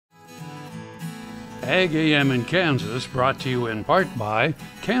AGam in Kansas, brought to you in part by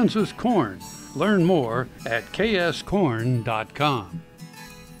Kansas Corn. Learn more at kscorn.com.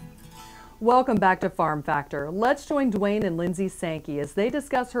 Welcome back to Farm Factor. Let's join Duane and Lindsay Sankey as they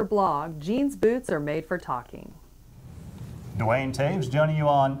discuss her blog, Jeans Boots Are Made for Talking. Duane Toews joining you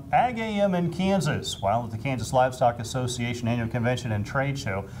on AGam in Kansas while at the Kansas Livestock Association Annual Convention and Trade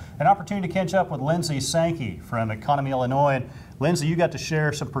Show. An opportunity to catch up with Lindsay Sankey from Economy, Illinois. And Lindsay, you got to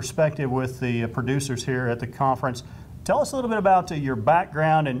share some perspective with the producers here at the conference. Tell us a little bit about your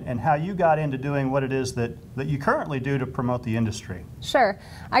background and how you got into doing what it is that you currently do to promote the industry. Sure.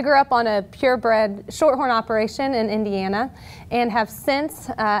 I grew up on a purebred shorthorn operation in Indiana and have since,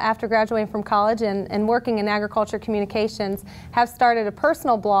 after graduating from college and working in agriculture communications, have started a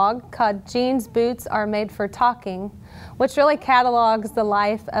personal blog called Jeans Boots Are Made for Talking, which really catalogs the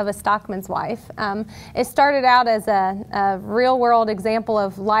life of a stockman's wife. It started out as a real-world example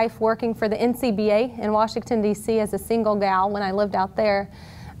of life working for the NCBA in Washington, D.C. as a single gal when I lived out there.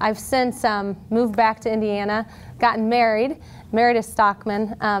 I've since moved back to Indiana, gotten married a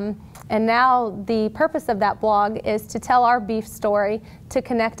stockman, and now the purpose of that blog is to tell our beef story, to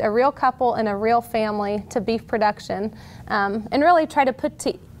connect a real couple and a real family to beef production, and really try to put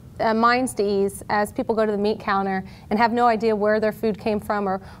minds to ease as people go to the meat counter and have no idea where their food came from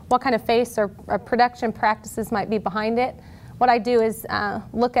or what kind of face or production practices might be behind it. What I do is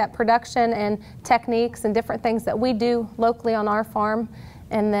look at production and techniques and different things that we do locally on our farm,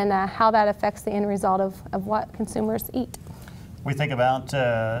 and then how that affects the end result of what consumers eat. We think about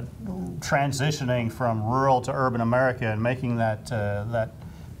transitioning from rural to urban America and making that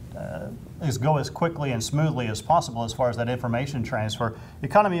go as quickly and smoothly as possible as far as that information transfer.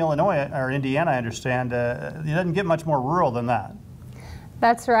 Economy, Illinois, or Indiana, I understand, it doesn't get much more rural than that.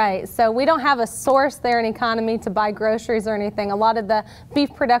 That's right. So we don't have a source there in Economy to buy groceries or anything. A lot of the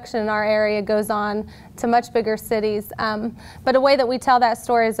beef production in our area goes on to much bigger cities. But a way that we tell that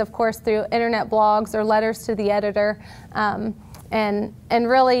story is, of course, through internet blogs or letters to the editor. And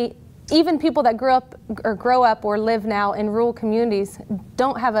really, even people that grow up or live now in rural communities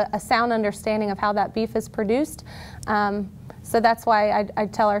don't have a sound understanding of how that beef is produced. So that's why I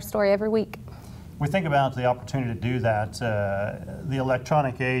tell our story every week. We think about the opportunity to do that. The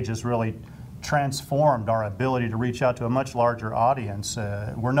electronic age has really transformed our ability to reach out to a much larger audience.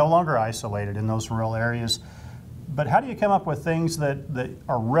 We're no longer isolated in those rural areas. But how do you come up with things that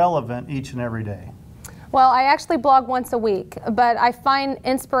are relevant each and every day? Well, I actually blog once a week, but I find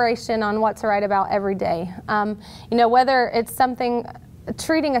inspiration on what to write about every day. You know, whether it's something,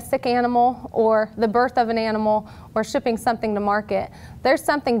 treating a sick animal or the birth of an animal or shipping something to market, there's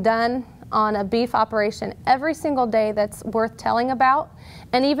something done on a beef operation every single day that's worth telling about.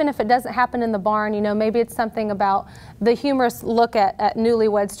 And even if it doesn't happen in the barn, you know, maybe it's something about the humorous look at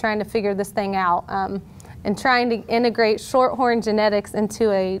newlyweds trying to figure this thing out, and trying to integrate shorthorn genetics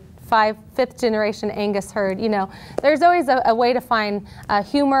into a fifth generation Angus herd. You know, there's always a way to find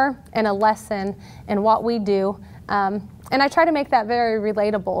humor and a lesson in what we do. And I try to make that very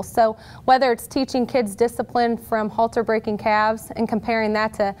relatable. So whether it's teaching kids discipline from halter breaking calves and comparing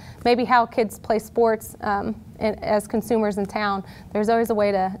that to maybe how kids play sports as consumers in town, there's always a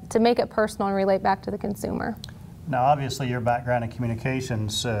way to make it personal and relate back to the consumer. Now, obviously, your background in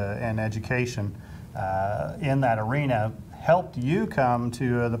communications and education in that arena helped you come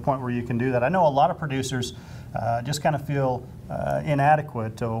to the point where you can do that. I know a lot of producers just kind of feel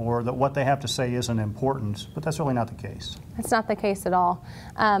inadequate, or that what they have to say isn't important, but that's really not the case. That's not the case at all.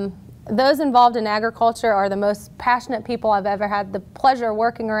 Those involved in agriculture are the most passionate people I've ever had the pleasure of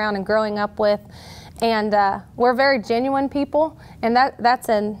working around and growing up with, and we're very genuine people, and that's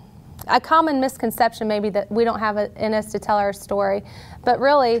a common misconception maybe that we don't have it in us to tell our story, but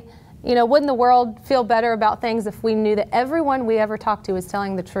really, you know, wouldn't the world feel better about things if we knew that everyone we ever talked to is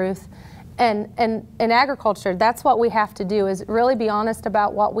telling the truth? And in agriculture, that's what we have to do, is really be honest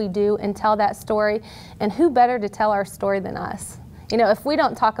about what we do and tell that story. And who better to tell our story than us? You know, if we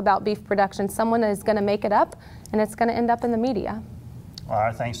don't talk about beef production, someone is going to make it up, and it's going to end up in the media. Well,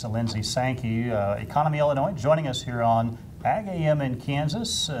 our thanks to Lindsay Sankey, Economy, Illinois, joining us here on AGam in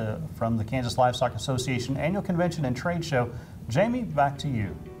Kansas from the Kansas Livestock Association Annual Convention and Trade Show. Jamie, back to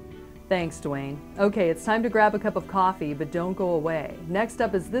you. Thanks, Duane. Okay, it's time to grab a cup of coffee, but don't go away. Next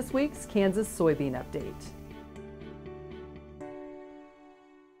up is this week's Kansas soybean update.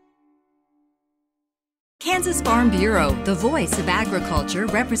 Kansas Kansas Farm Bureau, the voice of agriculture,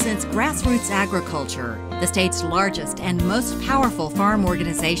 represents grassroots agriculture. The state's largest and most powerful farm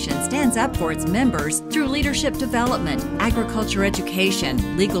organization stands up for its members through leadership development, agriculture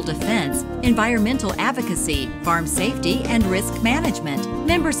education, legal defense, environmental advocacy, farm safety, and risk management.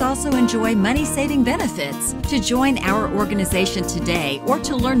 Members also enjoy money-saving benefits. To join our organization today or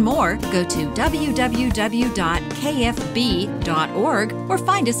to learn more, go to www.kfb.org or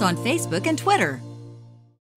find us on Facebook and Twitter.